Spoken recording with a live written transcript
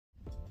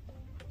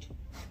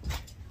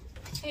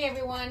Hey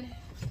everyone,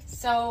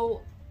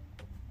 so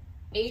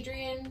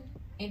Adrienne,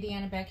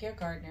 Indiana Backyard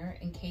Gardener,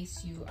 in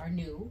case you are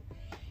new.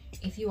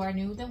 If you are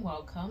new, then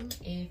welcome.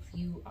 If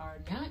you are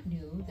not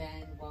new,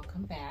 then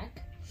welcome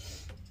back.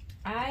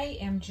 I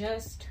am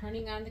just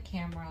turning on the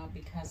camera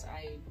because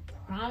I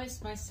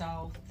promised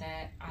myself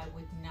that I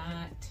would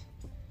not,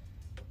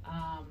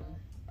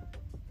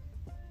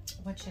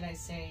 what should I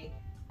say?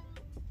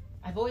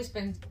 I've always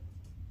been,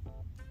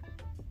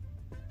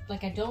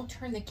 like, I don't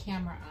turn the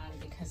camera on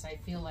because I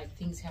feel like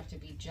things have to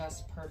be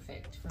just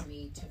perfect for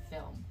me to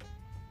film.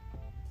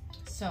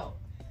 So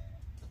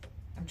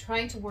I'm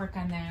trying to work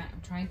on that.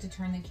 I'm trying to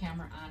turn the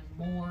camera on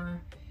more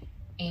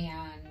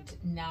and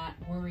not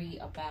worry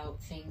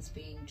about things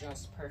being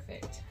just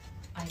perfect.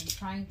 I'm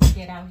trying to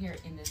get out here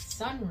in the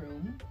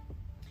sunroom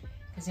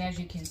because, as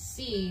you can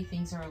see,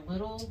 things are a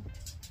little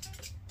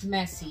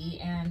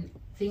messy and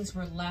things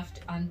were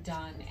left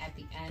undone at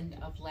the end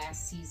of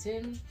last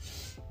season.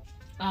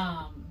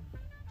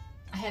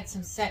 I had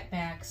some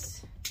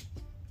setbacks,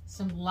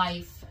 some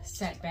life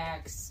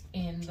setbacks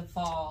in the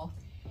fall,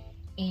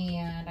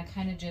 and I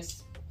kind of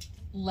just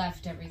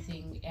left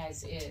everything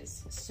as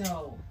is.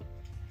 So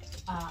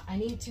I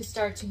need to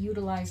start to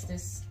utilize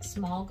this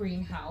small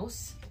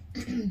greenhouse.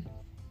 I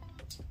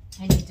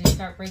need to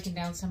start breaking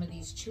down some of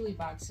these chewy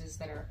boxes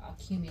that are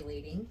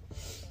accumulating,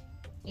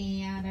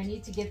 and I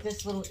need to get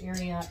this little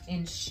area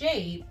in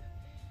shape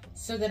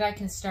so that I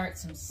can start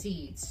some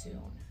seeds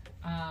soon.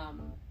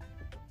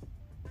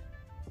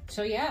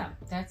 So yeah,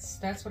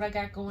 that's what I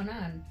got going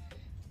on.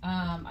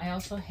 I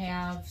also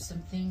have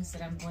some things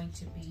that I'm going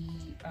to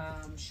be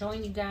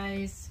showing you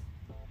guys.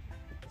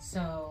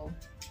 So,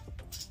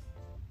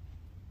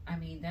 I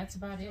mean, that's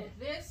about it.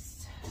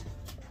 This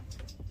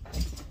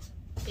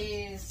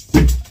is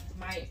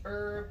my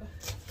herb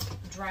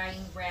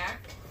drying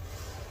rack.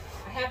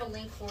 I have a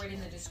link for it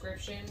in the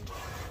description.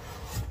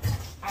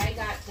 I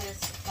got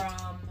this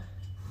from,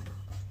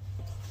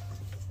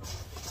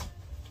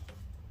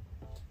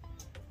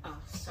 oh,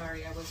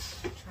 sorry, I was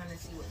trying to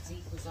see what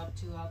Zeke was up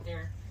to out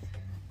there.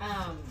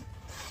 I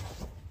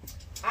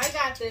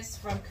got this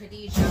from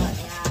Khadijah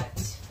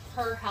at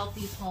her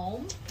Healthy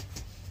Home,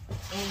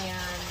 and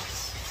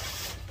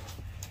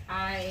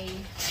I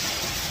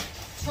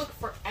took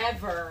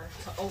forever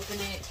to open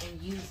it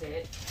and use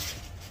it,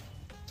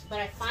 but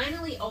I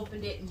finally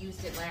opened it and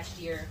used it last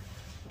year.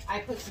 I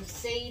put some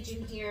sage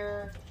in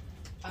here,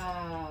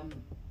 I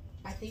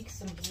think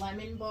some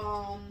lemon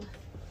balm,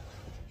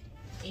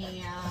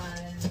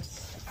 and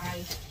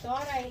I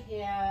thought I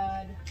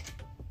had,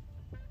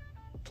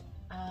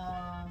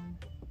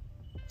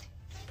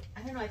 I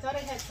don't know, I thought I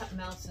had something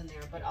else in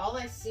there, but all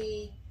I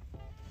see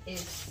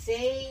is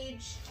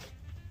sage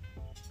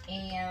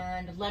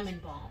and lemon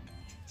balm.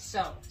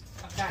 So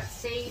I've got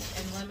sage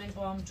and lemon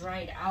balm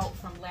dried out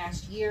from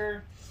last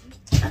year.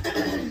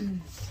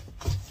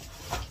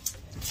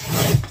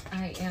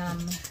 I am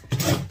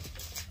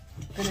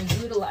going to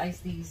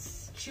utilize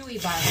these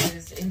chewy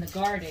boxes in the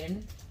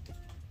garden.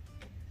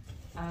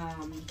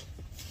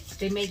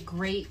 They make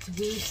great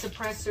weed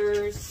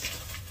suppressors,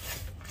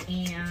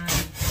 and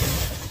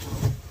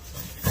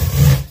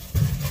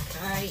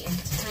I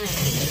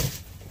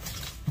intend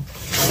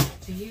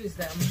to use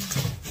them.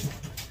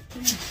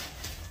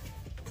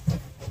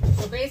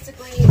 So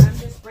basically, I'm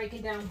just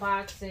breaking down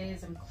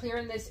boxes. I'm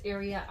clearing this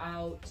area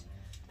out.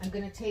 I'm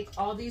going to take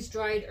all these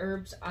dried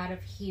herbs out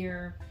of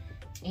here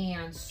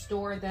and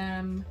store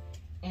them,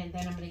 and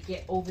then I'm going to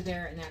get over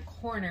there in that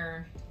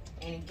corner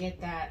and get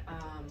that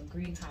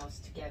greenhouse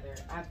together.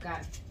 I've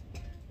got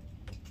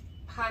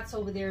pots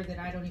over there that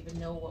I don't even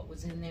know what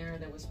was in there.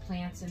 There was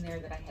plants in there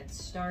that I had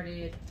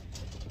started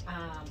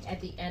at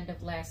the end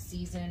of last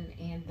season,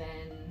 and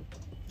then,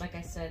 like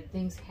I said,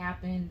 things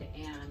happened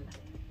and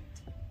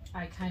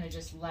I kind of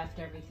just left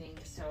everything.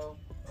 So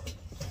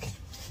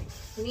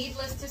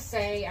needless to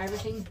say,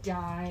 everything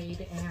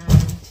died,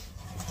 and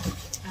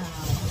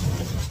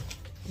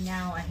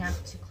now I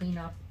have to clean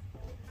up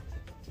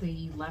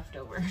the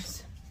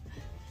leftovers.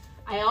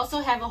 I also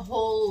have a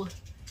whole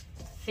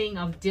thing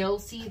of dill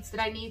seeds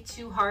that I need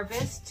to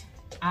harvest.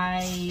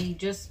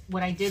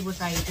 What I did was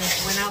I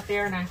just went out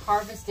there and I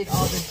harvested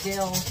all the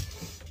dill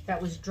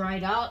that was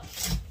dried up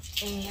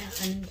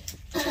and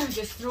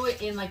just threw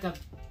it in like a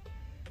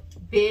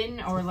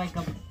bin or like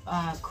a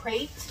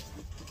crate,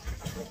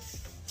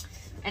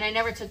 and I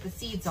never took the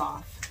seeds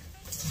off.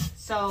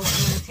 So I'm going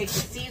to take the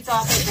seeds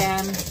off of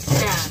them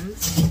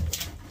stems,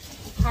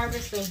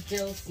 harvest those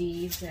dill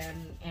seeds,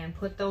 and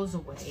put those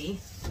away.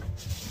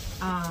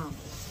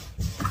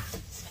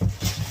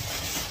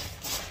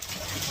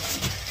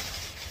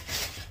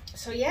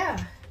 So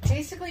yeah,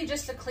 basically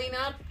just to clean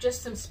up,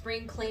 just some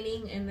spring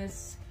cleaning in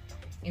this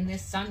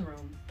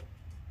sunroom.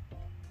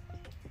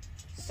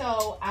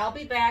 So I'll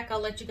be back. I'll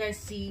let you guys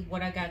see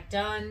what I got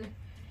done.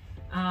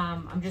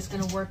 I'm just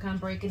going to work on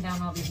breaking down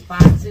all these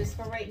boxes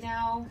for right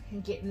now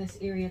and getting this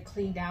area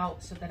cleaned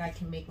out so that I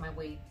can make my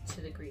way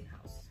to the greenhouse.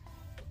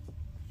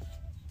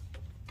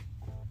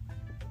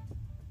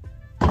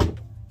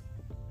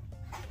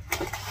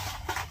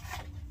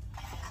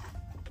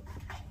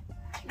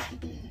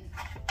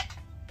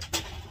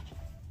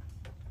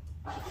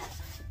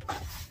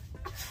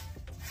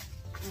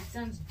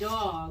 son's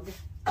dog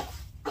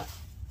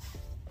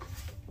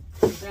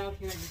was out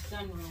here in the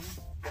sunroom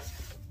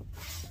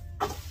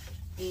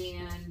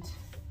and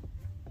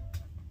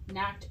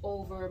knocked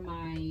over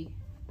my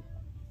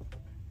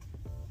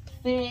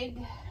fig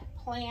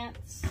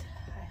plants.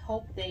 I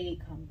hope they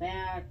come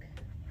back.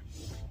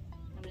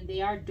 I mean, they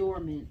are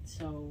dormant,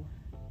 so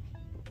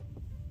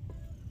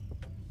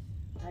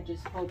I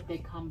just hope they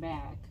come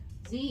back.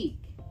 Zeke,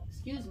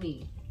 excuse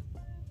me.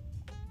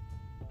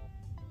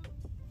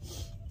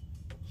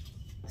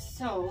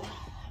 So,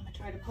 I'm gonna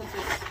try to put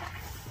this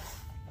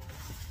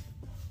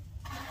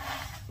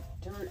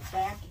dirt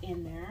back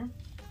in there.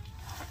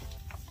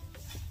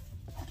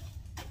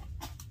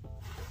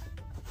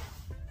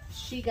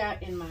 She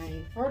got in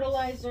my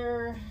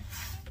fertilizer.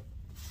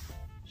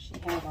 She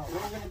had all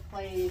over the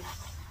place.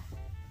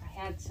 I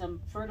had some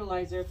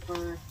fertilizer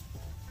for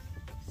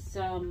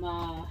some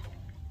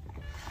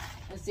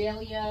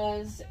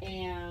azaleas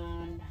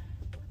and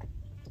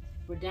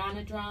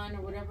rhododendron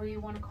or whatever you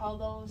want to call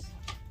those,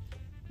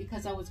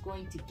 because I was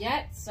going to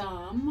get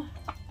some.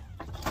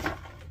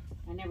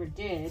 I never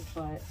did,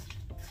 but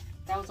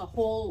that was a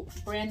whole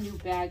brand new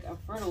bag of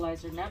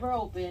fertilizer, never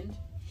opened.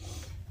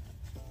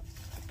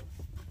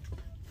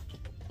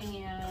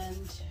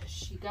 And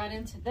she got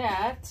into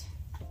that,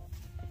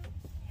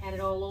 had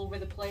it all over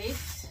the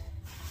place.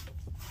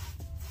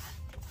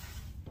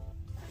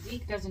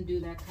 Zeke doesn't do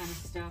that kind of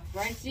stuff,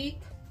 right,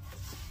 Zeke?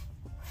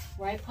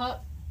 Right,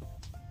 pup?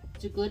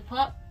 It's a good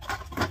pup?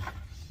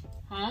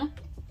 Huh?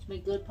 It's my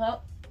good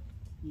pup?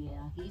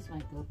 Yeah, he's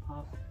my good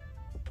pup.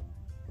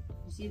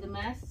 You see the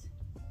mess?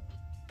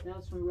 That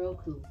was from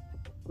Roku.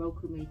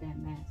 Roku made that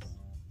mess.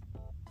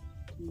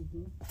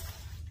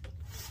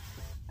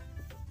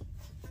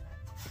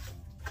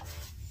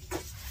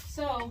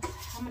 So,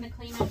 I'm going to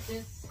clean up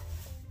this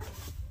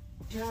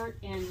dirt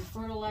and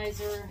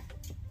fertilizer.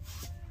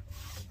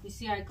 You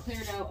see, I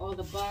cleared out all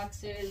the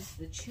boxes,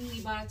 the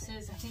chewy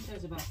boxes. I think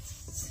there's about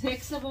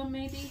 6 of them,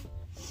 maybe.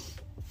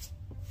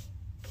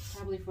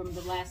 Probably from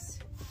the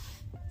last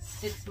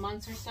 6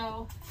 months or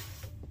so.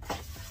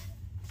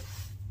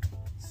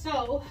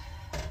 So,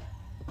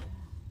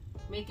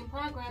 making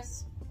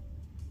progress.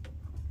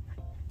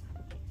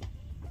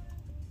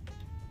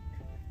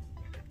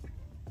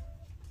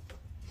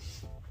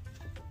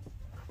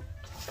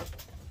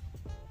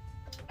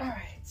 All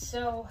right,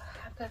 so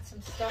I've got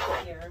some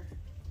stuff here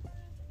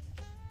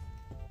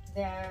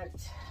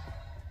that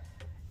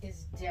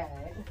is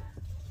dead.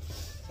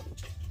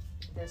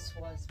 This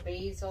was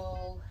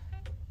basil.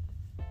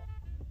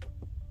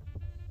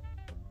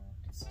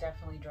 It's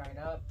definitely dried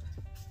up.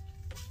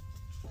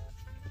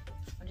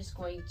 I'm just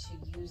going to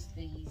use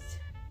these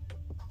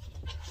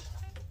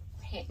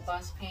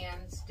bus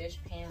pans, dish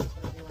pans,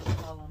 whatever you want to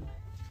call them.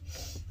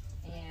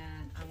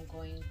 And I'm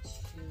going to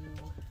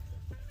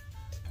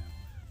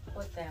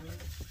put them in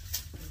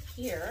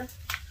here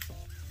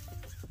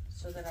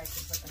so that I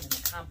can put them in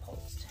the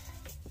compost.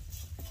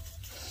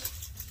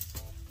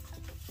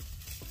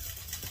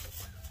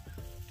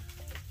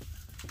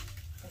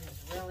 It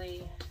is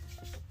really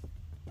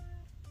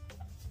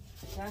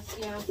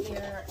dusty out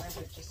here. I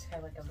would just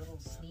have like a little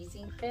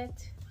sneezing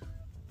fit.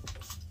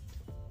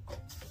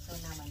 So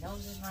now my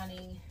nose is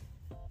running.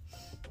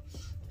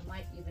 I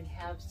might even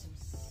have some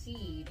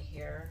seed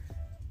here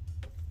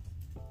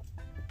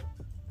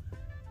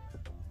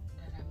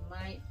that I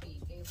might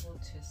be able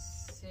to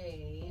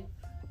save.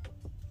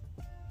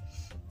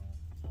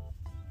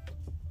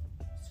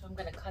 So I'm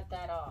gonna cut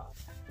that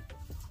off.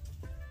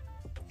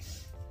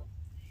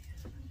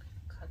 I'm gonna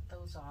cut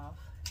those off.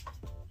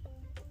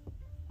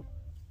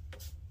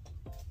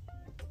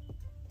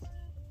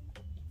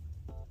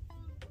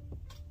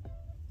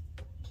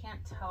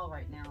 Can't tell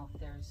right now if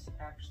there's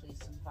actually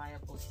some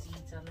viable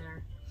seeds on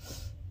there,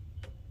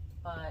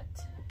 but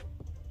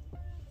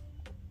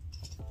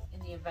in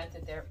the event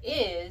that there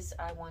is,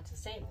 I want to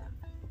save them.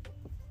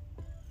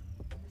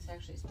 This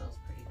actually smells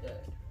pretty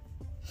good.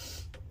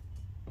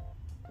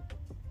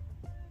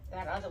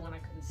 That other one I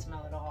couldn't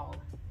smell at all,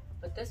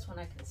 but this one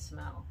I can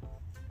smell.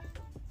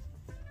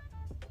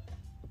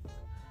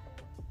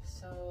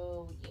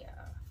 So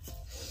yeah,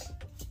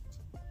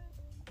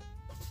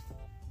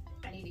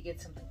 I need to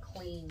get something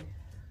clean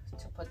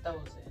to put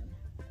those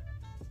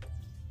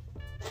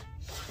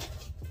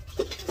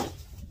in.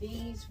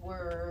 These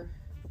were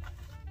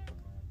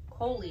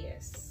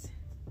coleus,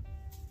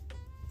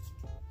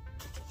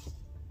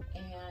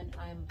 and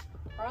I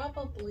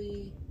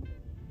probably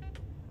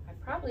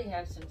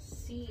have some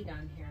seed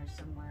on here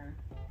somewhere.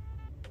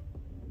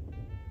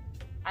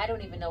 I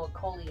don't even know what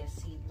coleus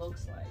seed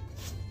looks like.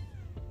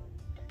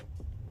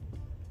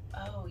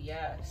 Oh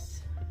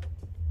yes,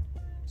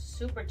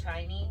 super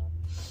tiny,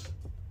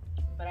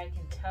 but I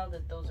can tell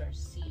that those are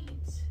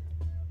seeds.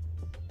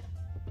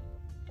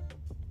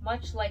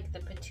 Much like the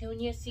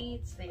petunia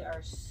seeds, they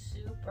are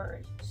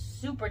super,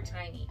 super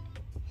tiny.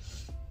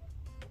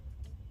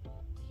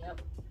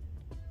 Yep.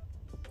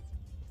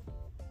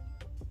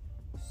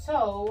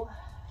 So,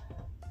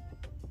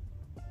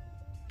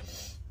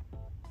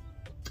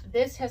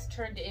 this has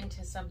turned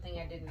into something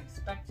I didn't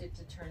expect it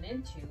to turn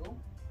into.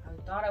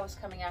 I thought I was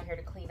coming out here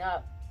to clean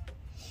up,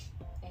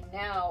 and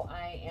now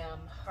I am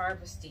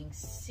harvesting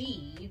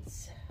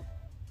seeds.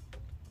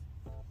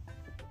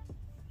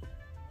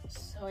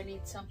 So I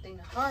need something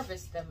to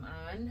harvest them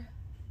on.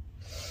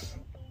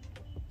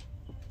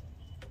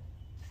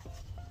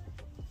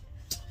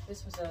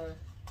 This was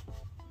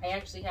I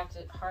actually have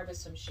to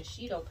harvest some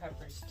shishito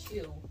peppers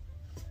too.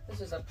 This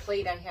was a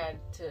plate I had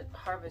to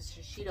harvest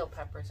shishito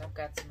peppers. I've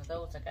got some of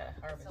those I gotta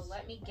harvest. So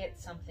let me get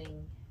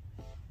something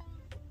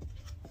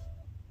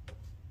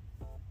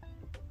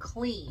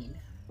clean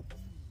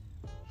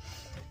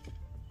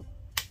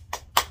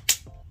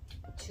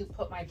to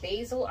put my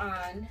basil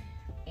on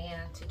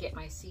and to get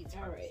my seeds.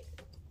 All right.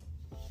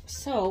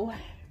 So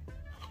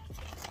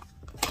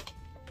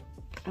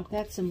I've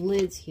got some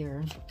lids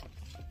here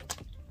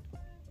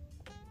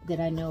that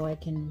I know I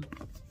can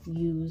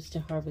use to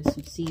harvest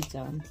some seeds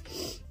on.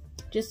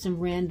 Just some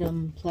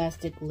random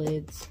plastic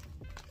lids.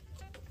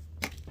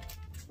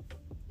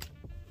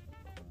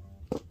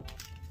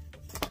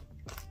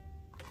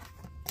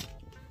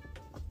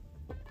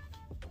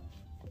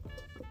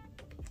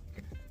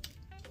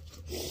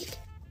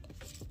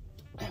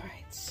 All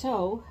right,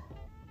 so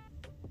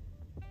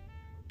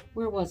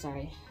where was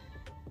I?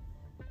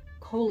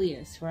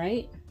 Coleus,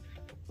 right?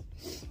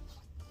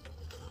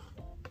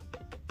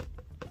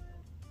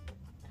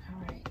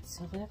 All right,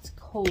 so that's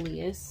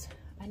Coleus.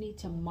 I need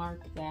to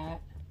mark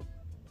that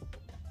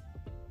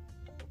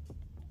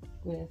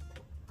with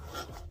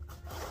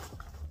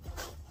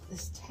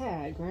this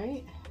tag,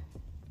 right?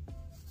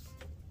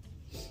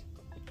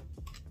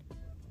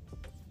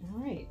 All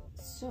right,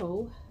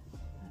 so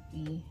let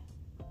me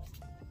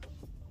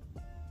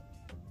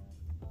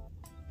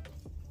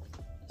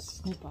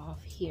snip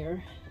off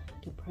here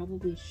to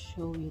probably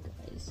show you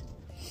guys.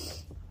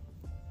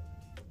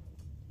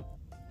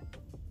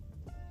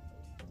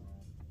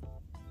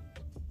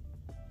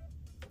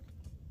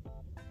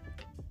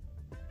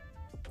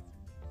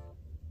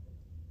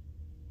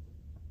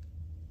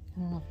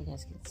 I don't know if you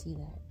guys can see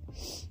that,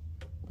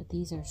 but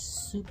these are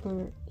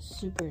super,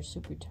 super,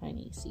 super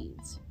tiny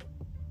seeds.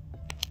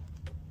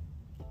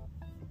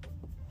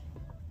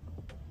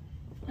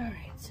 All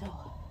right, so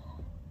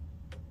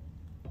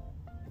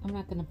I'm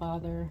not gonna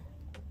bother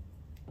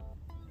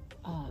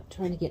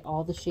trying to get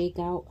all the shake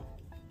out.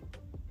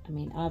 I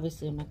mean,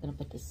 obviously I'm not gonna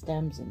put the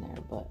stems in there,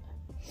 but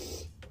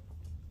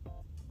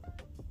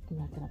I'm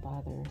not gonna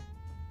bother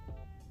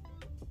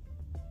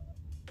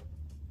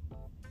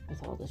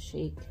with all the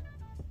shake.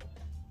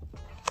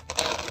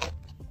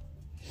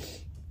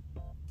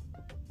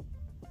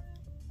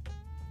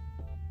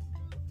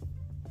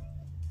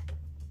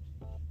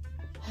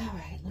 All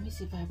right, let me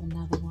see if I have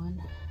another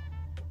one.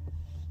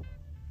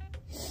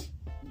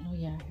 Oh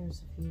yeah,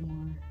 here's a few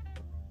more.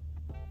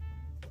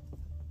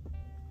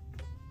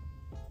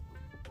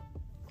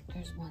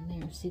 There's one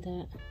there, see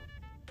that?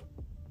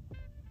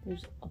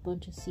 There's a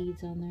bunch of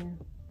seeds on there.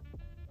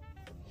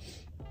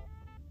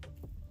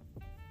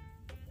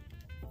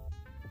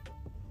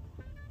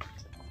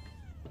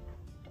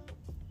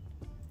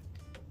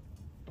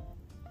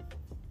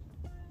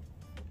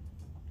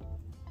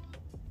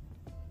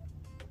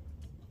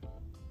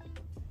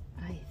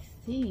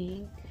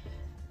 I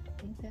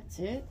think that's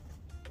it.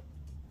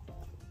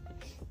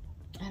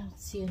 I don't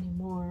see any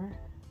more.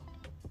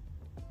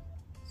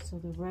 So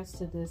the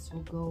rest of this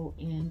will go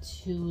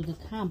into the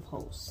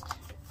compost.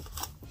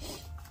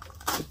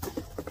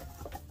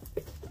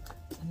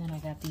 And then I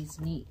got these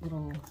neat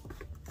little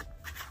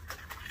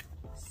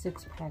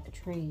 6-pack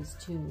trays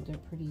too. They're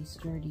pretty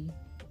sturdy.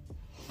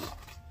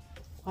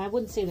 Well, I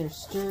wouldn't say they're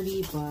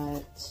sturdy,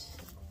 but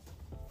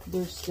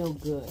they're still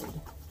good.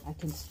 I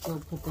can still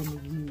put them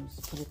to use,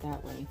 put it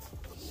that way.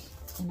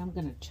 And I'm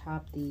gonna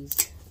chop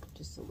these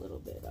just a little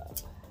bit up.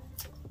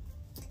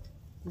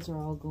 These are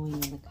all going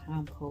in the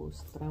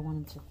compost, but I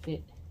want them to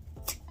fit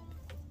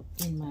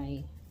in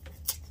my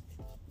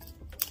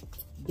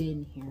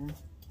bin here.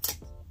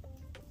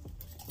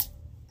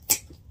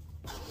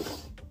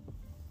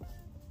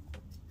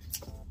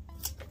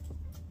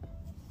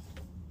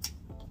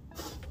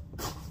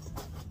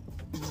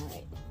 All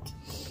right.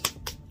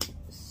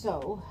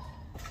 So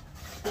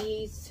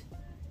these,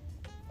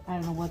 I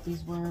don't know what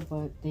these were,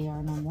 but they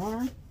are no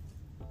more.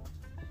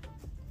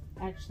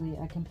 Actually,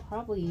 I can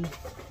probably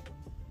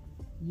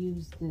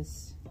use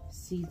this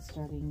seed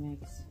starting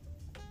mix.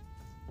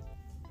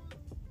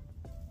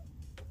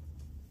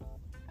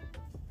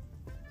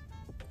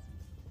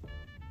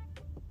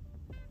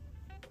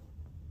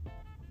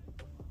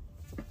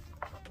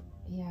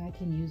 Yeah, I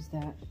can use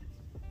that.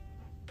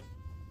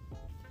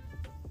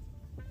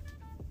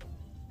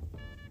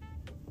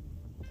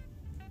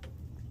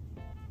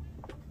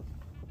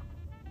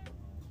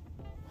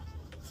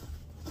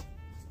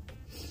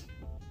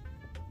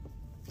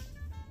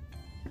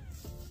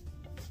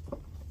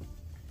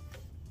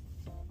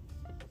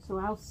 So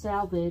I'll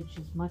salvage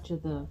as much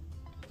of the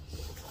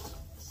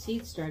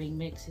seed starting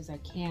mix as I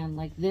can.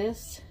 Like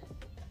this,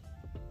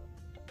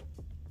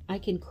 I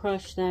can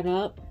crush that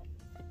up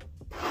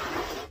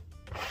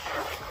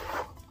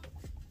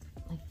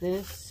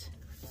this.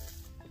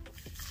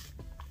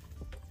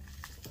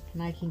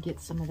 And I can get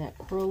some of that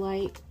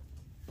perlite.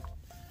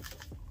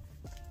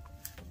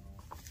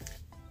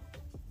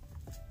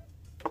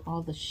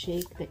 All the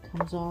shake that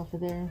comes off of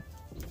there.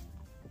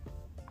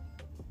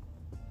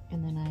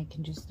 And then I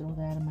can just throw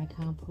that in my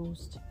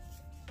compost.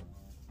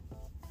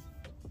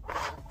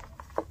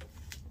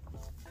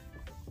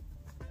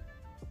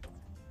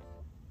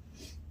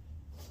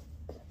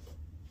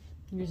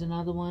 Here's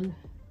another one.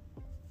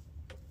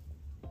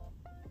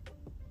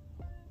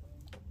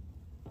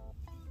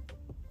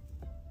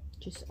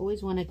 Just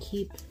always want to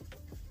keep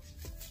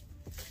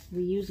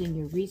reusing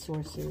your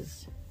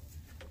resources.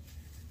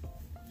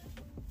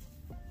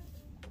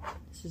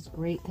 This is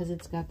great because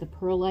it's got the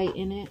perlite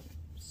in it,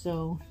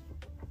 so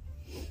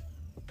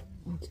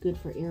it's good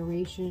for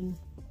aeration.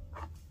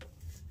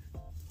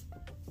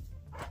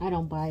 I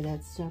don't buy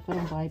that stuff. I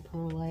don't buy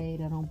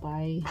perlite. I don't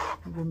buy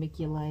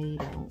vermiculite.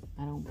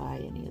 I don't buy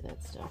any of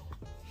that stuff.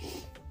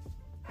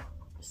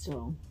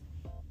 So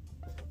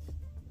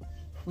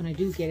when I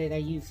do get it, I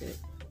use it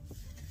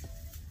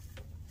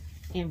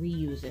and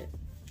reuse it.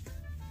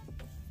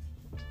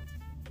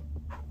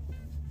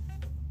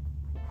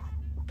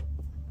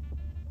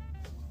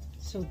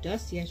 So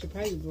dusty, I should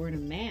probably be wearing a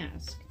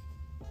mask.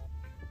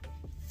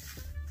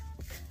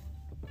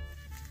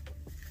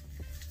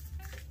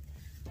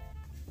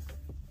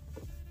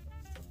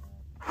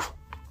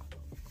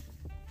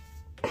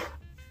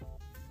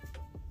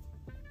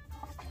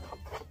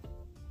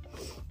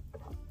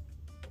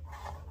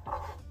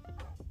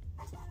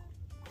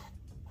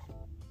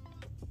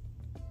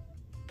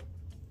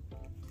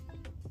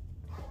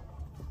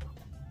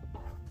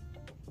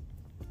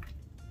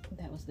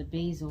 That was the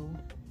basil.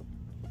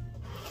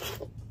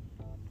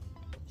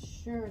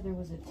 Sure, there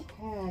was a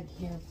tag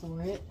here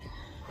for it.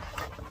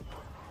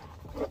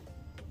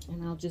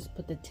 And I'll just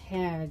put the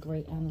tag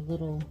right on the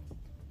little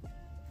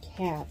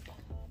cap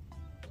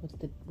with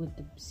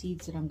the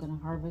seeds that I'm going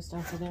to harvest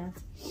off of there.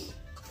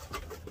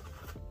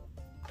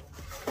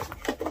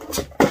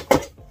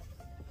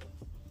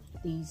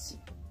 These.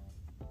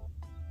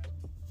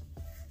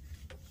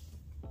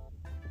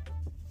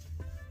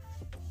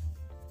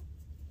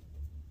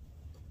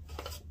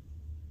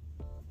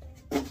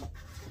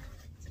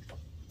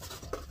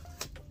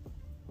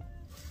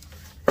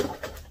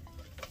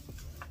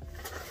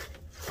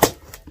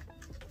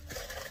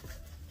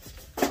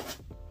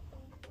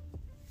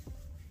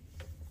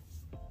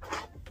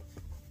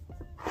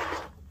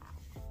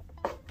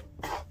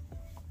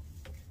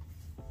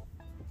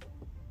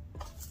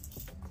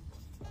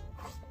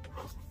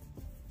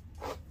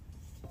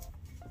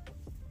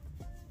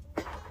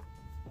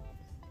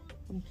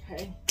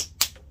 Okay.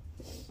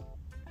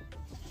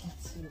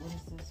 Let's see, what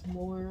is this?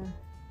 More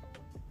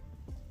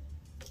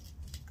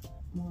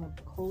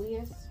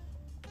coleus.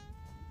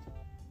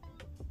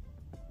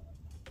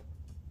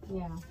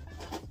 Yeah.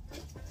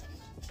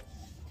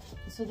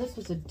 So this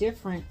was a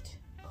different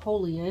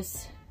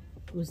coleus.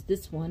 It was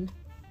this one.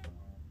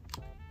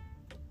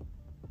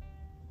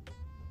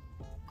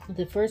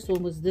 The first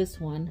one was this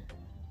one.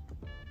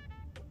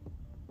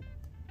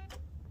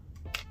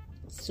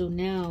 So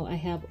now I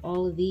have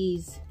all of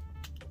these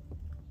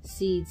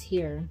seeds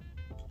here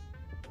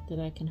that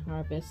I can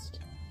harvest.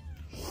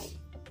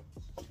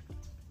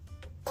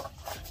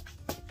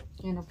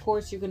 And of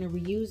course you're going to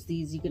reuse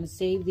these. You're going to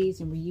save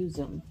these and reuse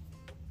them.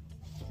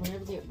 Don't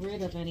ever get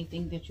rid of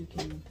anything that you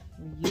can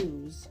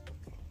reuse.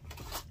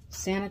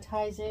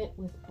 Sanitize it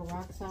with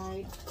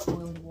peroxide,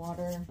 boiled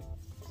water.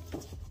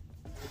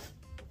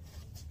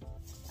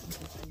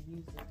 Just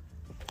reuse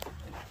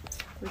it.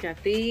 We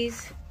got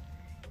these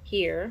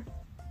here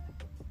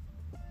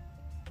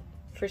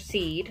for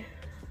seed.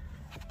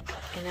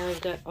 And now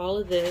I've got all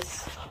of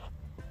this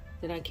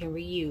that I can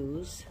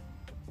reuse.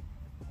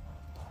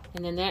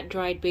 And then that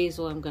dried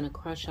basil I'm going to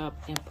crush up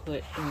and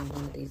put in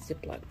one of these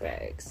Ziploc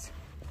bags.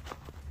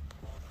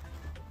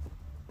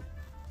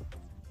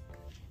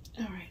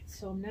 Alright,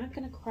 so I'm not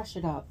going to crush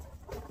it up.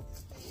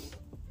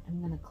 I'm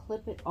going to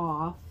clip it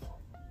off.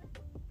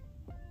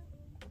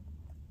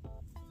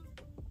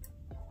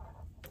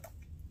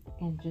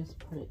 And just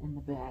put it in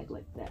the bag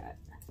like that.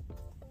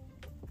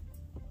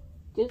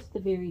 Just the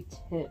very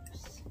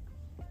tips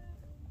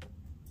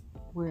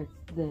where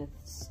the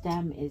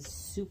stem is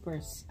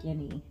super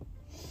skinny.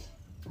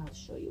 I'll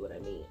show you what I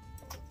mean.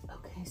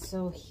 Okay,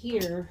 so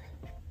here,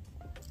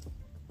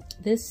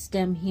 this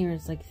stem here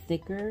is like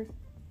thicker.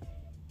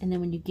 And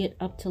then when you get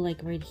up to like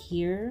right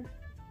here,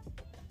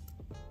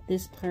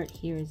 this part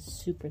here is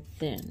super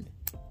thin.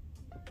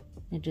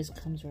 It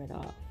just comes right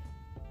off.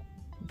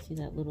 You see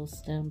that little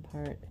stem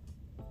part?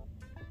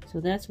 So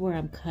that's where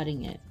I'm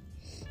cutting it.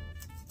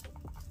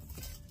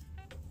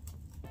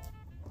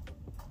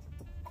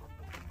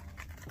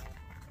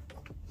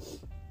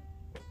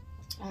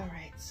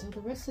 Alright, so the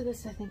rest of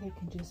this I think I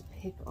can just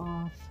pick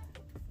off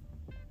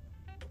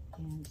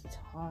and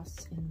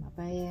toss in my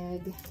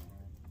bag.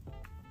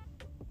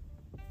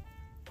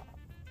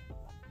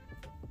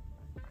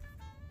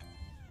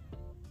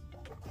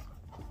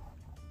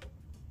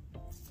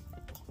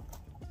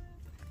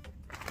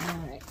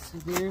 Alright, So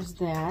there's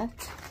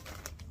that.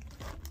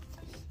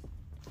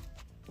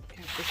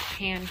 Got this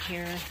pan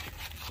here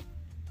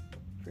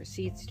for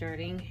seed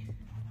starting.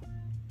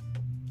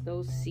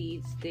 Those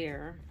seeds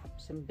there,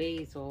 some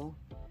basil,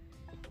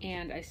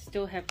 and I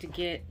still have to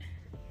get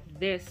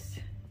this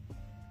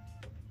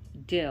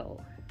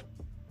dill.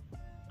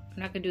 I'm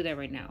not gonna do that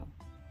right now.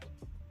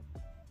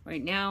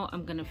 Right now,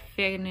 I'm gonna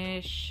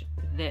finish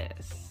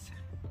this.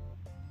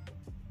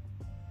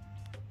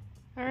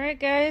 All right,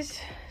 guys,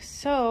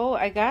 so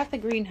I got the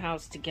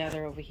greenhouse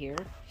together over here.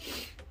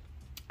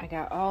 I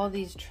got all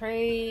these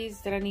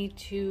trays that I need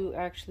to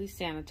actually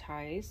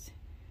sanitize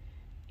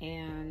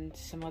and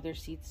some other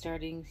seed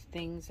starting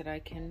things that I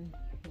can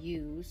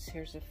use.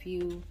 Here's a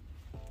few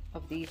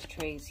of these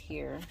trays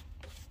here.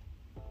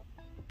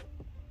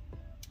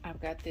 I've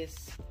got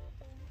this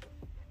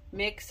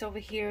mix over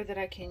here that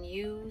I can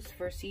use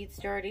for seed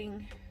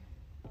starting.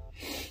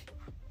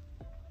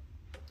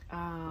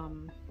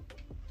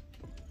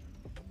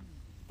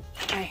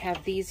 I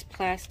have these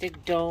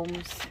plastic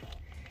domes.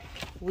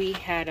 We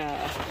had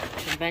a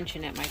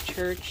convention at my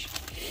church,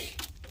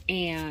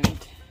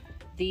 and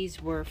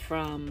these were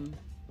from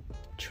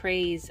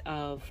trays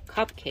of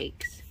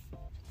cupcakes.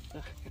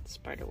 Ugh, I got a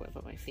spider web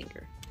on my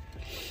finger.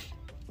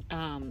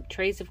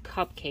 Trays of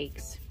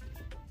cupcakes.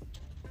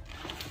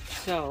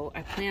 So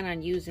I plan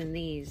on using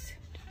these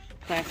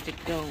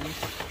plastic domes.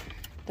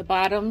 The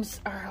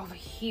bottoms are over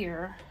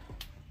here.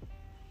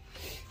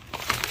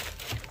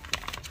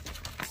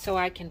 So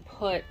I can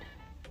put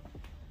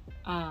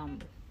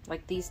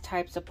like these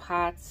types of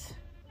pots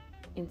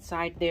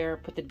inside there,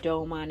 put the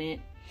dome on it,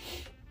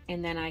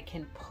 and then I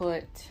can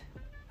put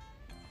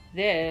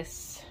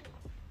this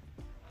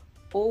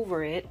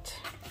over it.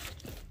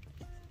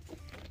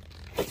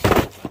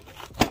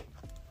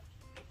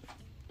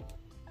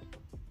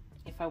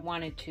 If I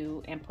wanted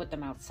to, and put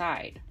them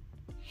outside.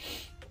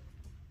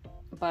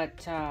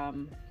 But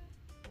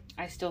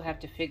I still have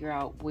to figure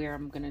out where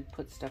I'm gonna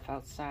put stuff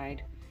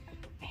outside.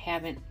 I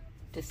haven't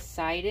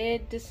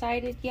decided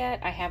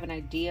yet. I have an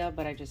idea,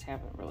 but I just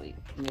haven't really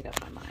made up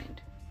my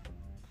mind.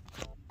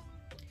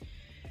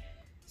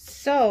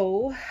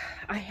 So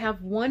I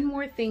have one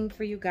more thing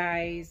for you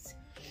guys,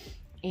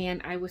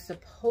 and I was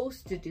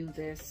supposed to do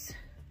this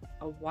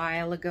a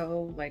while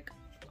ago, like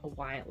a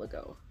while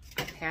ago.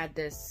 I've had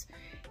this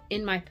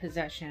in my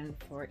possession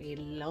for a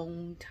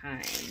long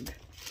time,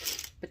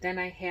 but then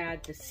I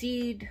had the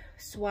seed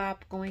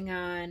swap going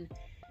on,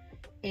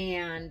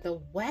 and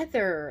the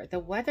weather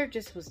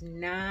just was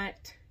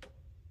not,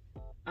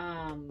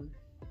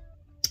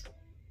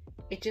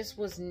 it just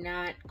was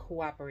not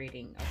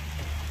cooperating.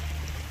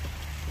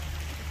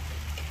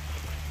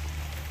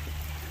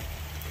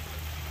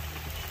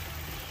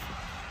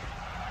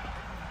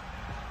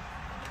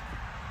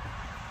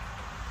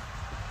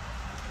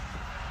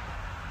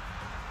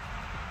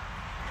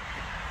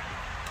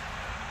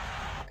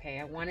 Okay,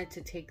 I wanted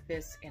to take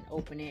this and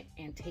open it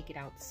and take it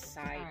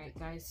outside. All right,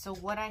 guys, so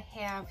what I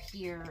have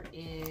here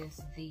is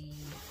the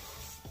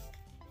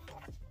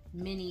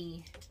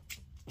mini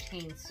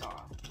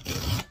chainsaw.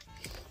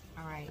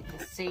 All right,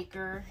 the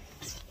Saker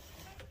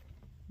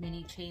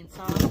mini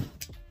chainsaw.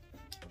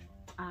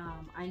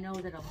 I know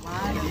that a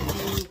lot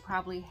of you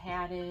probably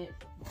had it,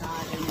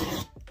 got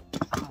it,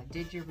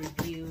 did your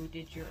review,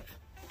 did your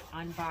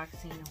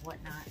unboxing and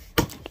whatnot.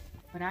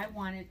 But I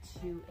wanted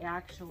to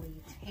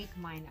actually take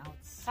mine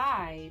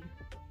outside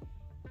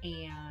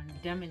and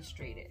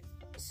demonstrate it.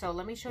 So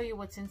let me show you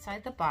what's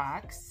inside the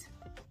box.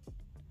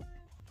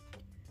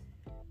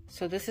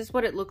 So this is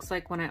what it looks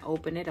like when I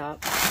open it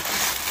up.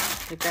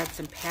 They've got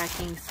some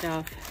packing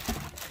stuff.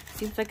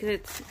 Seems like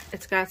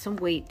it's got some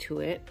weight to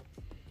it.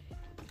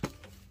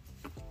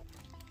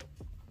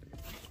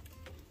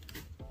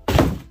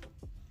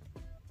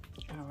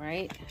 All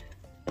right.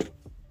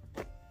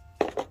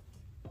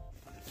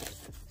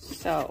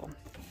 So,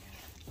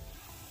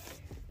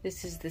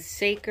 this is the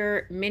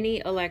Saker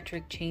Mini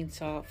Electric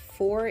Chainsaw,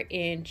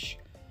 4-inch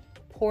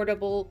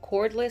portable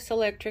cordless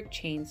electric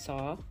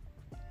chainsaw,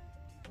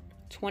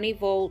 20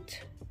 volt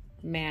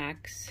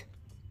max.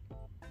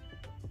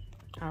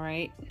 All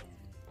right.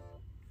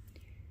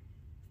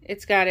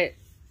 It's got it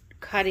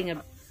cutting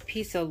a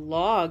piece of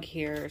log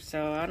here,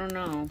 so I don't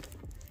know.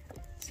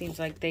 Seems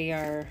like they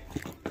are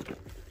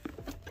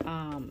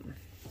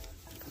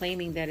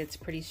claiming that it's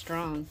pretty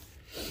strong.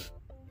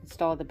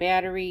 Install the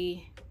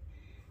battery.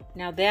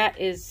 Now that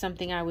is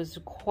something I was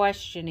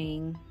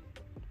questioning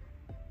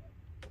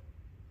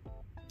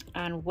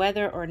on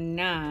whether or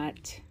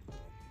not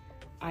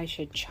I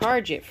should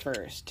charge it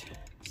first.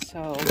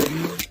 So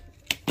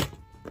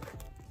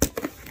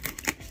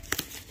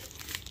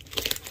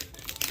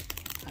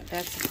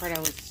that's the part I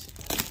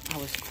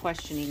was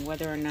questioning,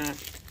 whether or not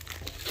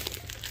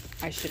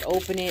I should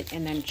open it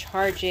and then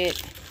charge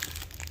it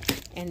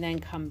and then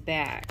come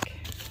back.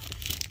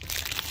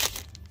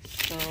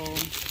 So,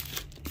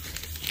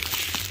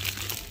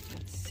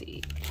 let's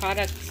see,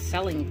 product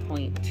selling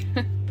point.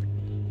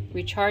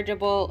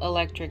 Rechargeable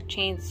electric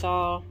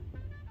chainsaw.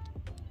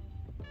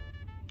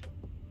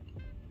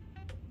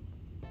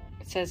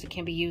 It says it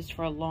can be used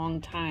for a long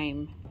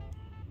time.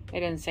 It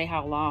doesn't say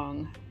how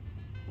long.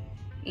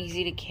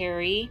 Easy to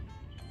carry.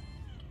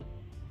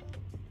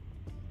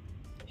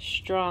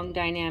 Strong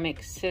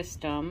dynamic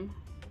system.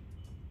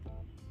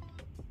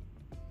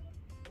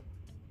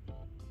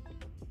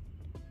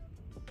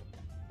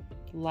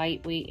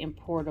 Lightweight and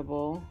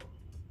portable.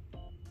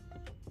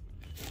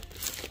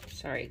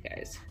 Sorry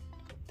guys,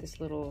 this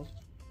little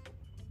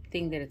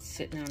thing that it's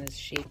sitting on is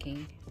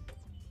shaking.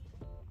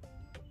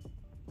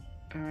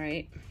 All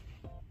right.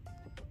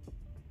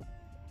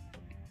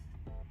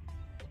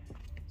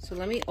 So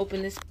let me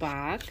open this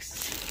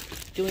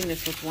box. Doing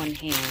this with one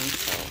hand,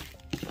 so.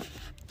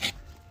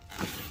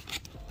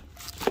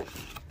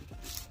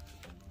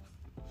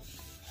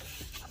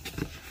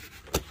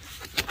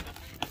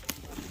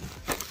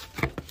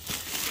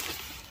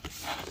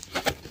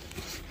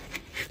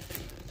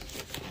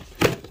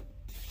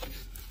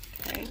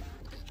 Okay.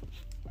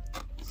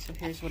 So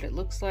here's what it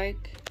looks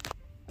like.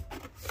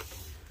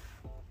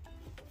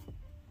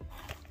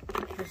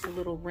 There's a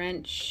little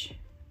wrench.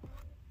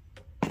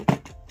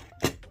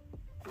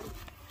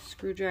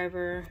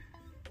 Screwdriver.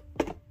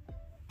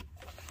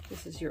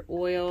 This is your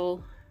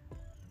oil.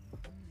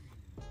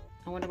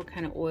 I wonder what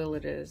kind of oil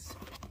it is.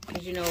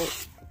 Because you know,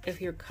 if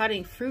you're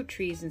cutting fruit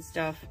trees and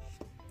stuff,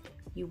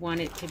 you want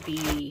it to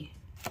be,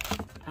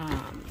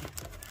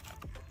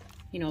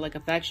 you know, like a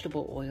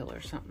vegetable oil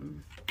or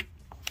something.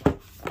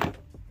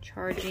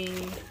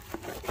 Charging.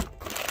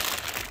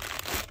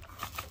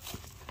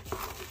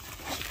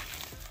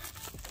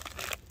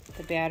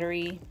 The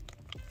battery.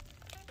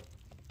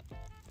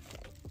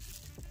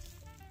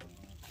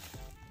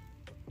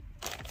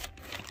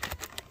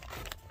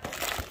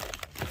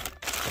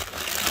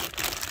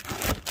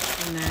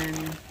 And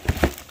then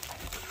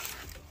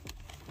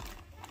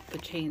the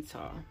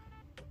chainsaw.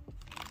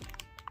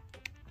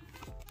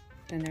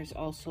 Then there's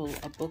also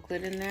a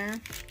booklet in there.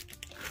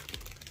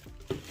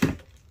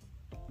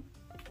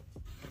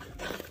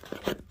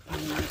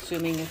 I'm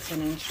assuming it's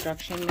an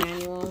instruction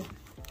manual.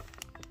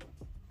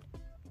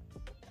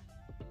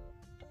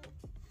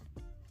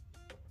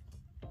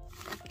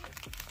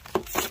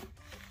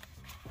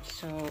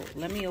 So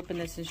let me open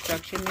this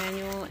instruction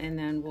manual and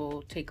then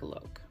we'll take a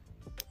look.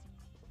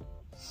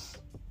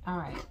 All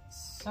right,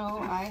 so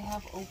I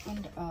have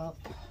opened up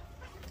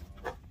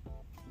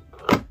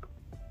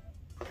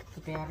the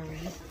battery.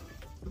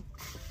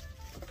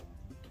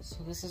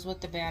 So this is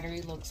what the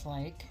battery looks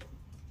like.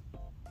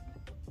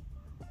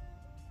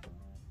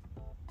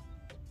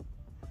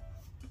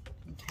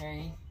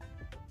 Okay.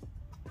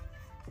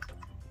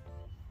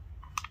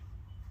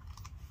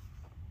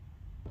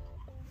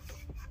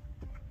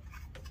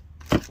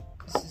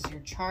 This is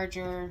your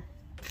charger.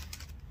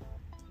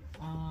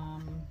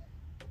 I'm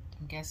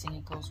guessing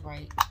it goes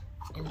right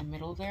in the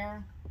middle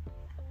there.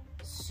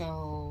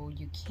 So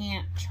you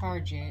can't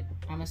charge it.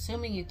 I'm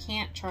assuming you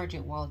can't charge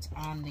it while it's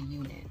on the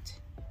unit.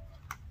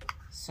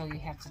 So you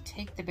have to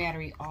take the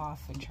battery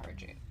off and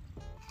charge it.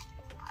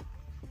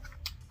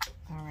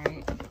 All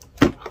right.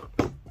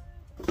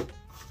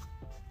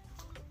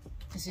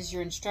 This is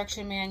your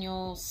instruction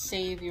manual.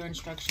 Save your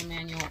instruction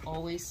manual.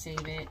 Always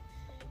save it.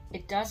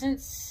 It doesn't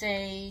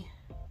say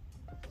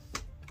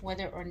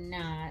whether or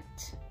not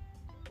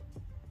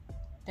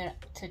that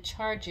to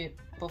charge it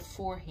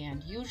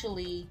beforehand.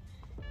 Usually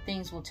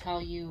things will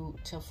tell you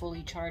to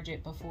fully charge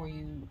it before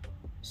you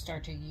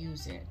start to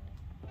use it.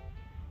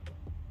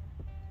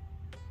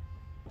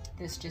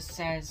 This just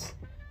says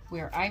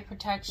wear eye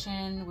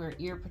protection, wear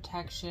ear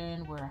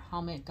protection, wear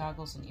helmet,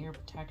 goggles, and ear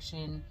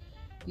protection.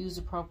 Use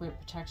appropriate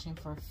protection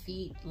for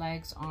feet,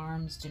 legs,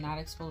 arms. Do not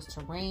expose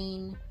to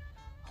rain.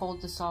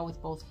 Hold the saw with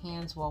both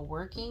hands while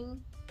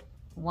working.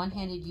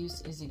 One-handed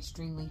use is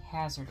extremely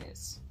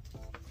hazardous.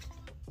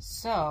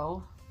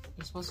 So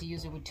you're supposed to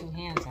use it with two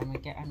hands,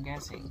 I'm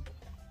guessing.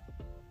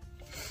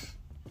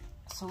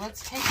 So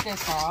let's take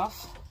this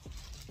off.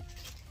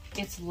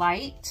 It's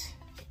light.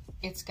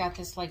 It's got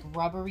this like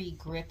rubbery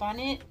grip on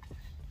it,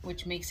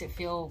 which makes it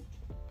feel,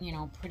 you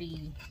know,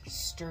 pretty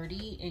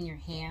sturdy in your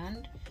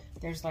hand.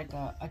 There's like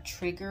a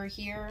trigger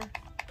here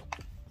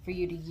for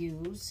you to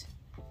use.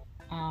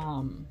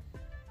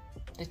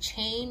 The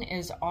chain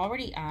is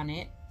already on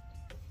it.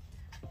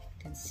 You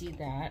can see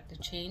that. The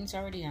chain's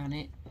already on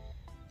it.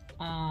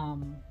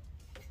 I'm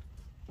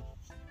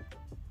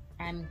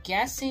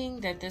guessing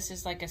that this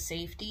is like a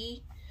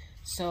safety.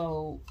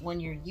 So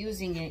when you're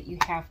using it, you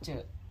have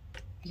to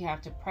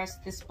press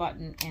this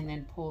button and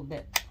then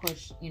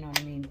push, you know what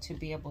I mean, to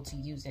be able to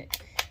use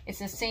it. It's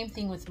the same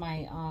thing with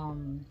my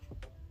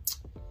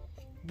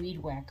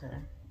weed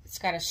whacker. It's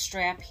got a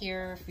strap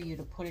here for you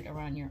to put it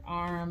around your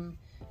arm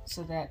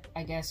so that,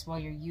 I guess, while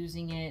you're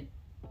using it,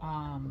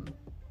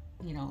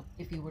 you know,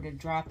 if you were to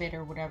drop it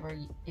or whatever,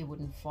 it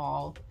wouldn't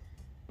fall.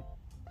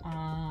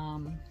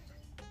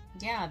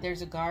 Yeah,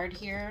 there's a guard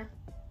here.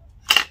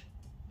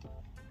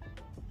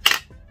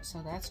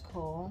 So that's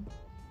cool.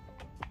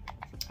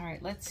 All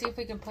right, let's see if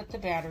we can put the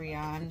battery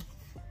on.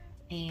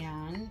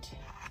 And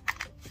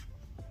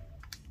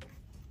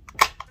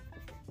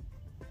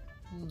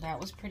that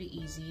was pretty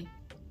easy.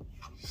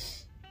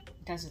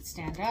 Does it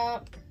stand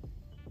up?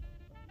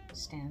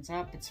 Stands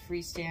up. It's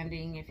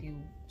freestanding if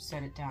you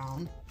set it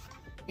down.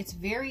 It's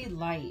very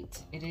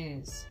light. It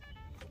is.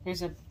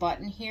 There's a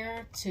button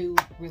here to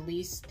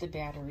release the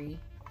battery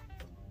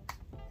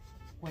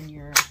when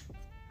you're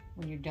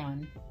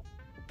done.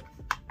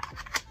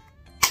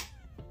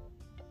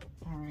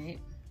 All right.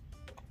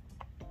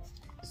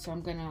 So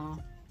I'm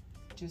gonna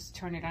just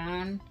turn it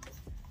on.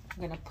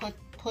 I'm gonna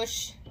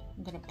push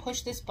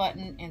this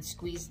button and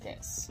squeeze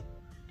this.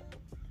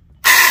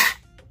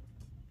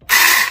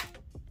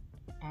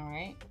 All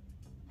right.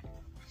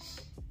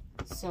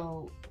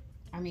 So,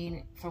 I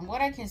mean, from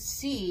what I can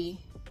see,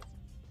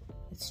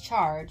 it's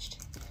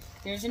charged.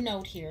 There's a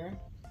note here.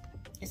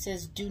 It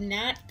says, do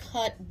not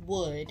cut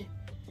wood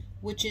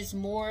which is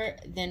more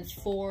than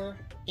 4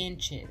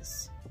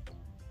 inches.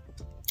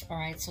 All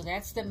right, so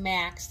that's the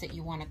max that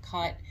you want to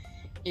cut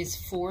is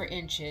 4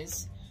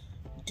 inches.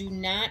 Do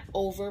not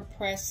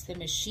overpress the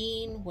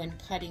machine when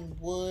cutting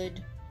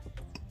wood.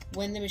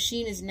 When the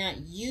machine is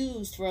not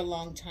used for a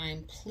long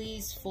time,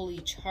 please fully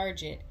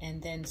charge it and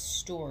then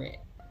store it.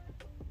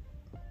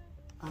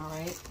 All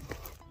right.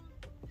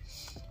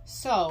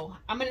 So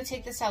I'm going to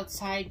take this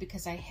outside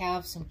because I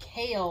have some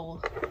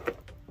kale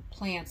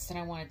plants that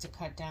I wanted to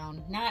cut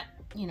down. Not,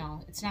 you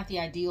know, it's not the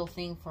ideal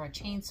thing for a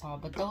chainsaw,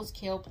 but those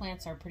kale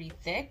plants are pretty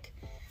thick.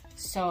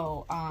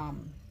 So,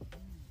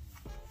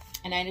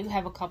 and I do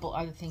have a couple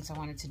other things I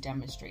wanted to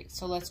demonstrate.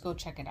 So let's go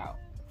check it out.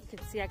 You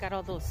can see I got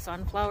all those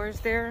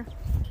sunflowers there.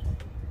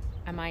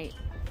 I might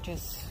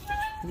just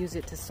use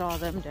it to saw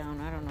them down.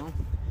 I don't know.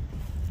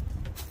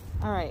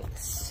 All right,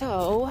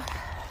 so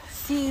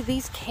see,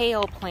 these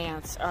kale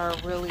plants are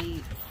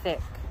really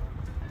thick.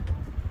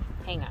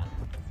 Hang on.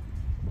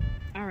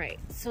 All right,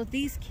 so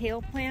these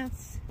kale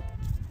plants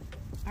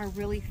are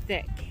really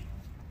thick.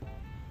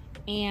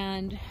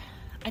 And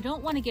I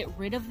don't want to get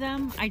rid of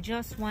them. I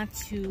just want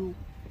to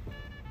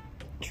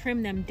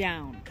trim them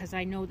down because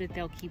I know that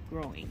they'll keep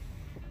growing.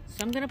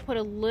 So I'm going to put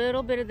a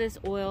little bit of this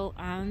oil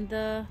on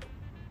the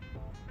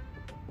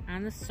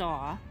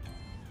saw.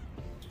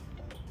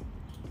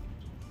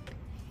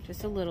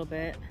 Just a little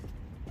bit.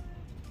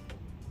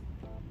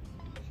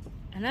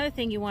 Another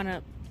thing you want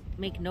to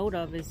make note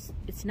of is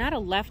it's not a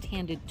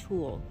left-handed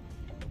tool.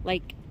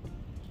 Like,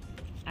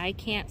 I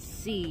can't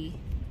see.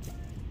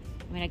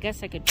 I mean, I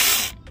guess I could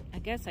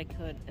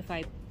if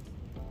I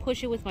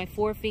push it with my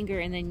forefinger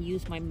and then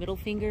use my middle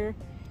finger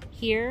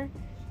here,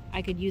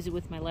 I could use it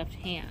with my left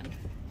hand.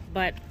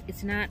 But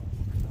it's not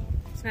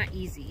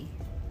easy.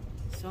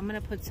 So I'm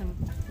gonna put some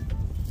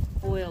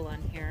oil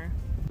on here.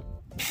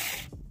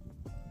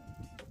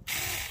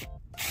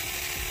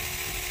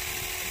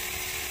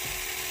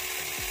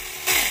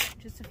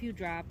 Just a few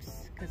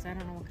drops, because I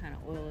don't know what kind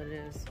of oil it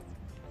is.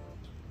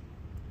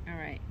 All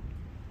right.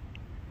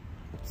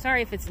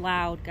 Sorry if it's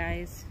loud,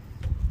 guys.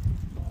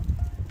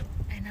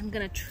 And I'm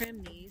gonna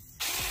trim these.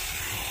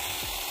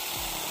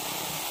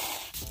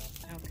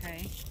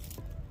 Okay.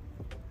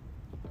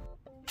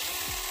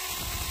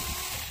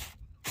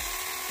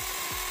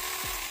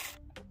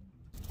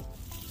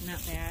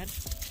 Not bad.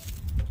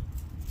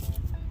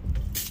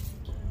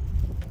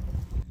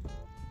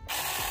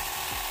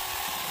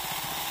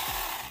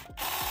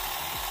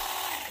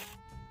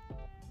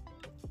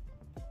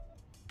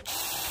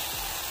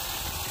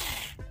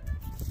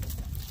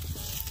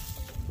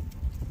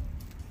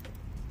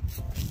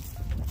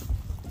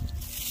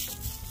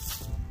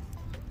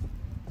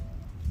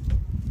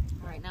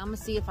 All right, now I'm gonna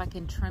see if I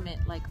can trim it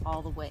like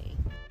all the way.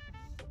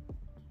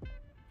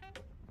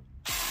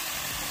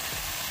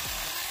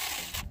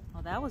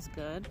 That was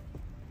good.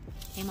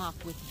 Came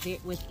off with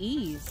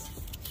ease.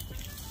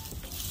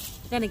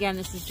 Then again,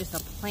 this is just a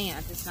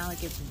plant. It's not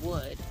like it's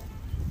wood.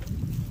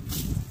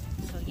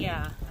 So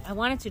yeah, I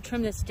wanted to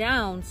trim this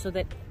down so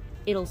that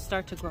it'll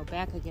start to grow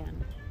back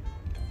again.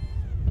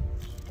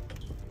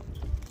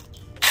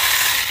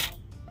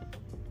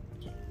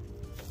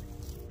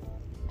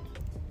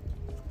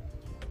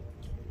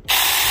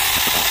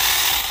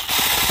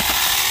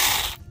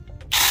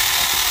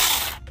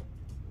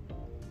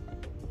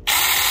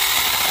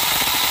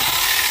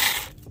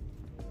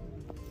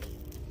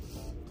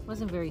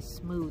 Wasn't very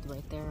smooth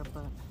right there,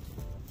 but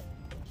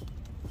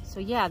so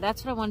yeah,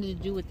 that's what I wanted to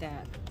do with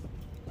that.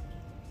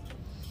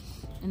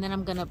 And then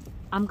I'm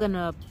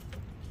gonna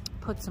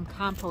put some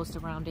compost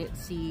around it,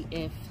 see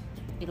if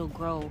it'll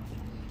grow.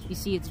 You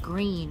see, it's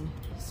green,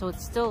 so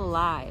it's still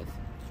alive.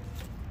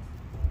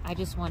 I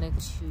just wanted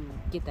to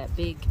get that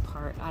big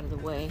part out of the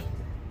way.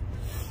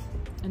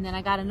 And then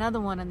I got another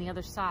one on the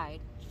other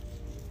side.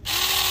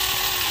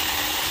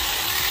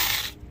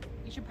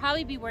 You should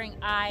probably be wearing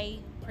eye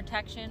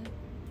protection.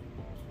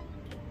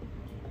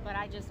 But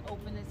I just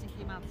opened this and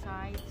came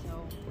outside,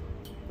 so.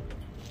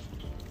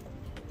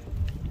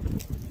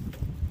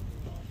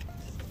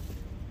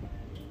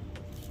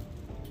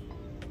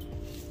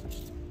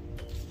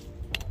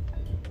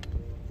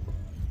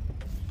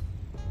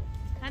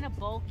 Kind of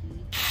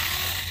bulky.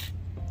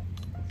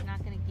 It's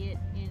not going to get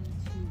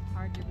into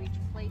hard to reach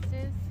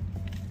places.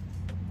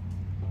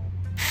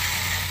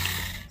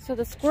 So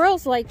the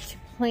squirrels like to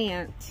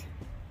plant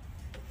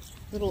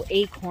little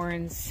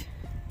acorns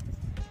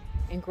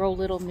and grow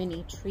little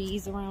mini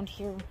trees around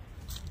here.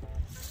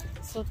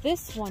 So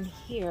this one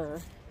here,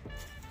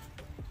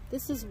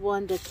 this is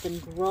one that's been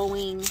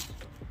growing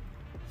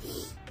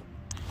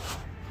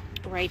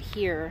right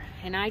here,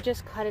 and I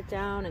just cut it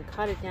down and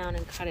cut it down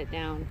and cut it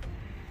down.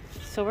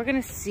 So we're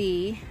gonna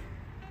see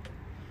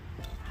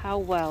how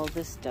well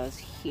this does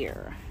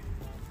here.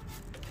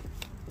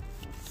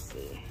 Let's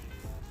see.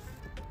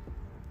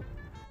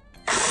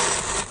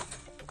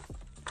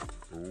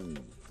 Ooh.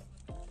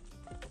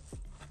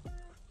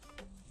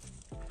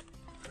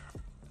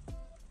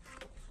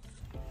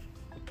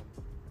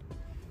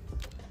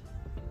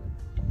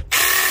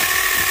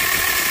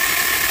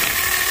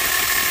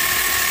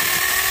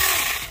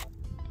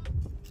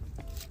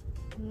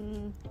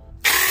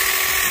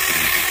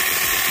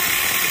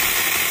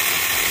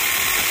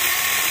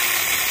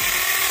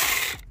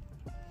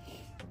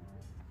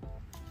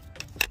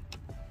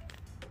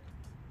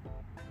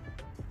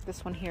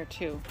 This one here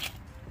too.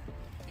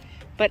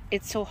 But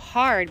it's so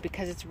hard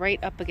because it's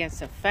right up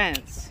against a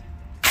fence.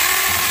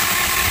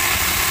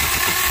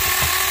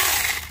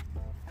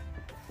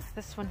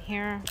 This one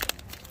here.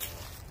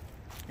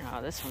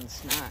 No, this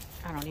one's not.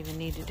 I don't even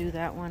need to do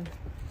that one.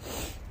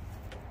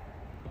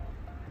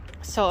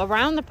 So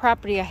around the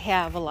property I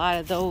have a lot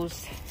of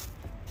those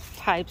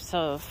types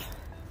of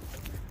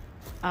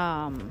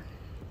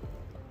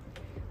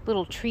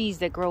little trees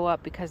that grow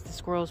up because the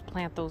squirrels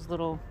plant those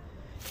little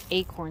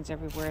acorns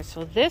everywhere.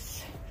 So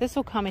this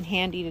will come in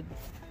handy to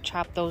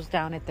chop those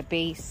down at the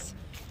base,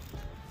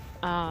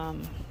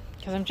 because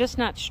I'm just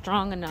not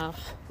strong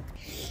enough.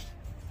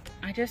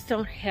 I just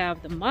don't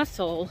have the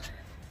muscle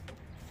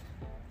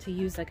to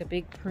use like a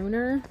big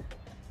pruner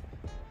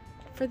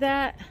for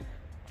that.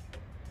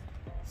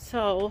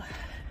 So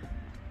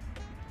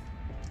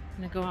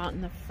I'm gonna go out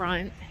in the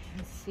front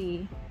and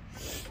see.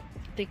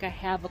 I think I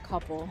have a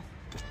couple.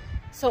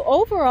 So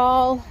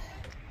overall,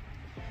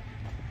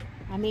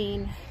 I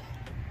mean,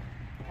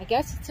 I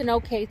guess it's an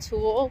okay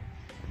tool.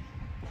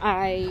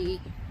 I'm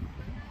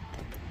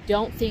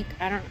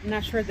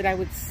not sure that I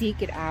would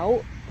seek it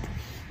out.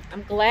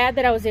 I'm glad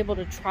that I was able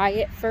to try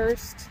it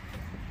first.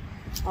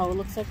 Oh, it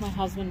looks like my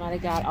husband might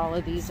have got all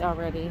of these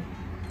already.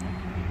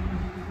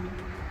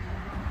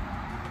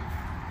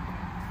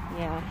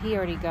 Yeah, he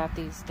already got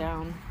these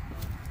down.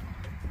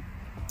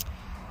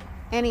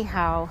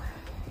 Anyhow,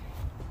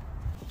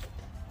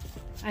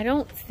 I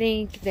don't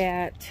think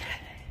that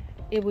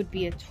it would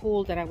be a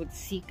tool that I would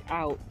seek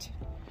out,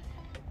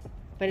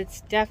 but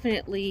it's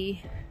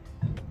definitely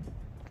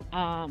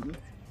a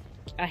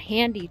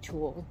handy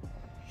tool.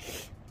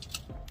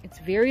 It's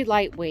very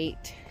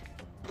lightweight,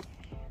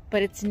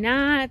 but it's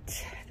not,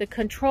 the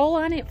control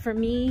on it for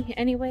me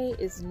anyway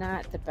is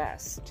not the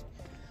best.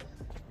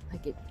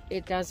 Like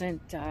it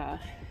doesn't cut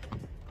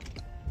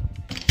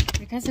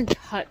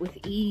with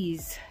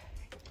ease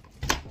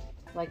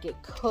like it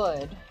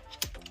could.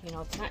 You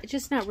know, it's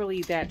just not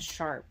really that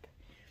sharp.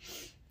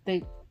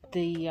 I'm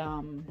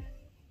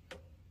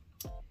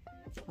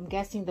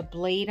guessing the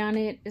blade on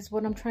it is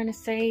what I'm trying to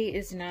say,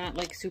 is not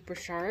like super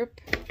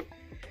sharp,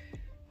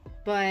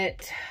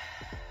 but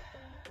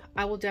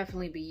I will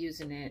definitely be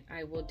using it.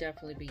 I will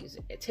definitely be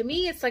using it. To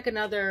me, it's like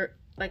another,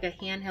 like a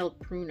handheld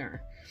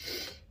pruner.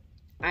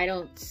 I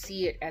don't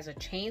see it as a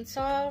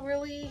chainsaw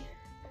really,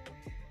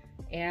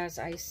 as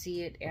I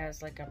see it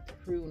as like a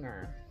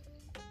pruner.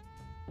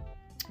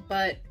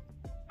 But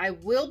I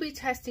will be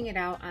testing it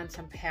out on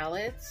some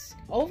pallets.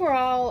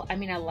 Overall, I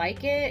mean, I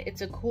like it.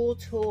 It's a cool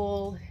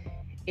tool.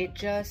 It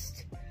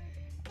just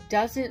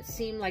doesn't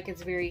seem like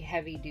it's very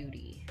heavy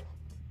duty.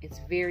 It's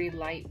very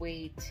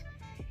lightweight.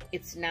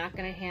 It's not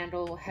gonna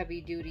handle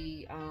heavy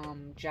duty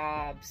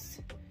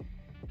jobs.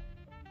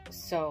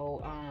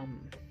 So,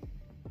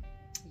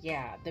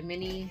 yeah, the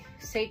mini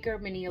Saker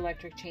mini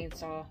electric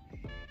chainsaw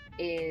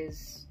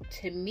is,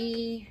 to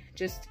me,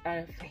 just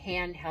a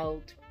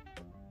handheld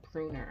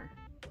pruner.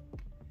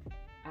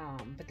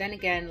 But then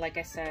again, like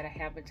I said, I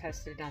haven't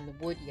tested it on the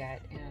wood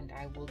yet, and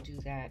I will do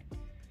that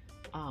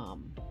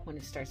when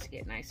it starts to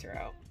get nicer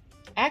out.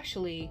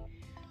 Actually,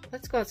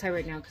 let's go outside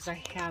right now because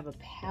I have a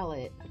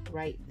pallet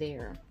right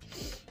there.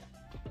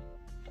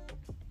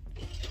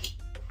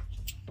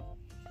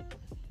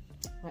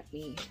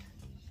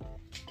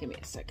 Give me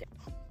a second.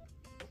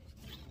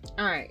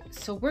 All right,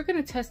 so we're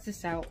gonna test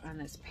this out on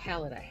this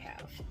pallet I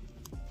have.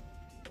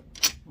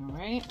 All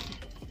right.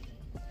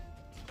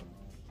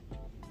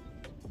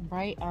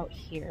 Right out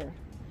here,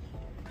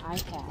 I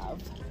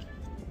have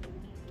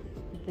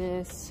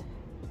this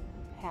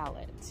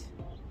palette.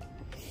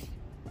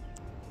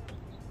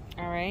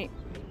 All right.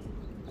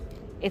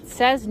 It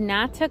says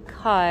not to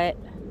cut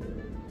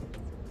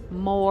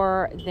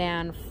more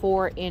than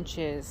 4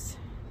 inches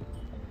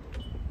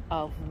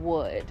of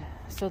wood.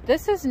 So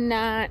this is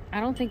not,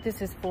 I don't think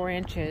this is 4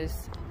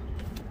 inches.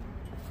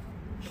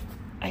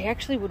 I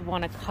actually would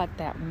want to cut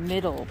that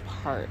middle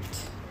part.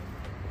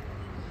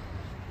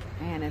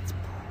 And it's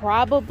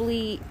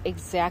probably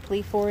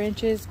exactly 4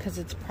 inches because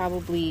it's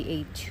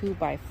probably a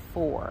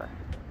 2x4.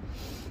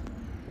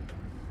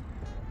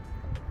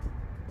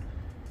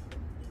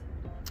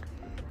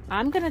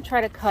 I'm gonna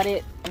try to cut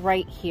it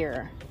right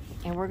here,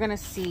 and we're gonna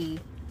see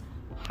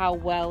how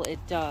well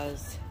it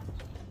does.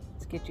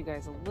 Let's get you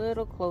guys a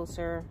little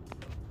closer.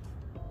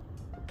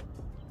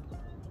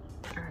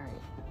 All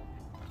right.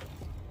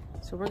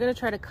 So we're gonna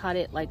try to cut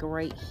it like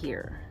right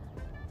here.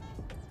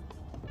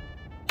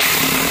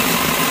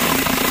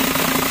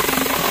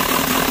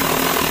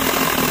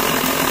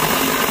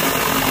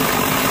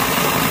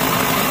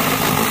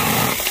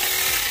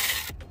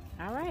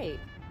 All right.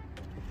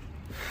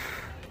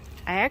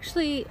 I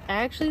actually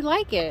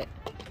like it.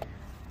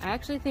 I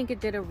actually think it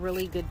did a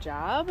really good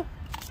job.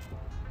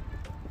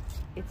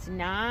 It's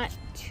not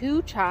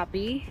too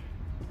choppy.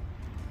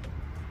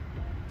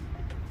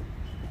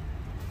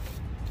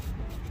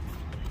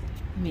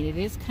 I mean, it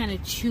is kind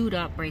of chewed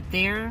up right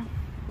there.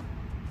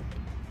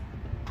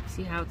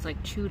 See how it's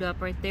like chewed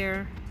up right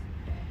there?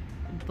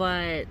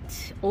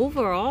 But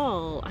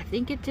overall, I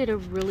think it did a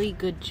really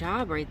good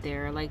job right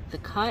there. Like the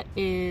cut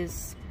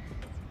is,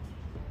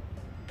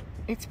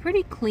 it's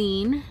pretty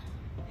clean.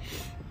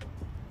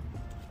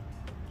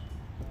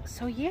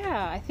 So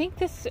yeah, I think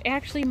this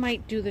actually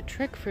might do the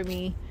trick for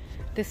me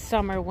this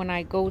summer when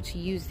I go to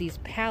use these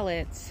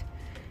pallets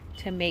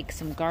to make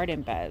some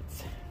garden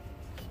beds.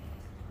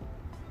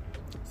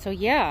 So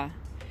yeah,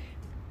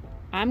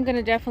 I'm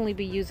gonna definitely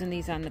be using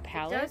these on the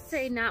pallets. It does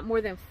say not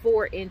more than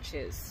 4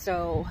 inches,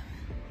 so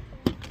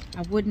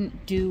I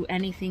wouldn't do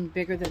anything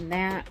bigger than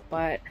that,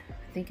 but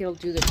I think it'll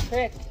do the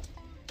trick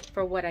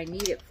for what I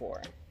need it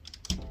for.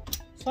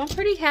 So I'm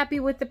pretty happy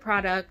with the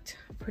product,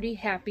 pretty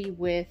happy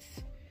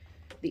with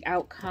the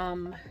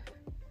outcome,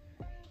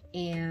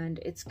 and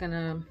it's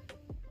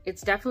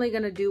definitely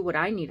gonna do what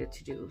I need it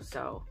to do.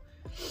 So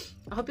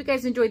I hope you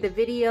guys enjoyed the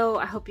video.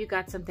 I hope you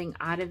got something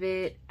out of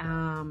it,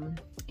 and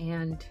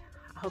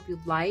I hope you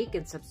like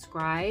and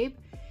subscribe.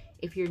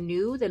 If you're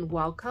new, then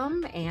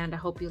welcome, and I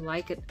hope you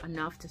like it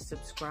enough to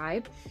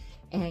subscribe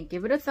and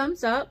give it a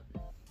thumbs up.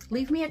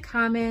 Leave me a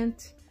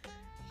comment.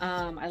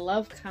 I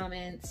love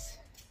comments.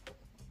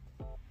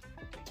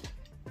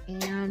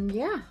 And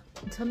yeah,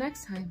 until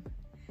next time,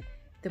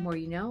 the more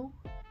you know,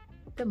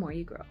 the more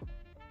you grow.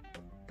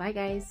 Bye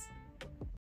guys.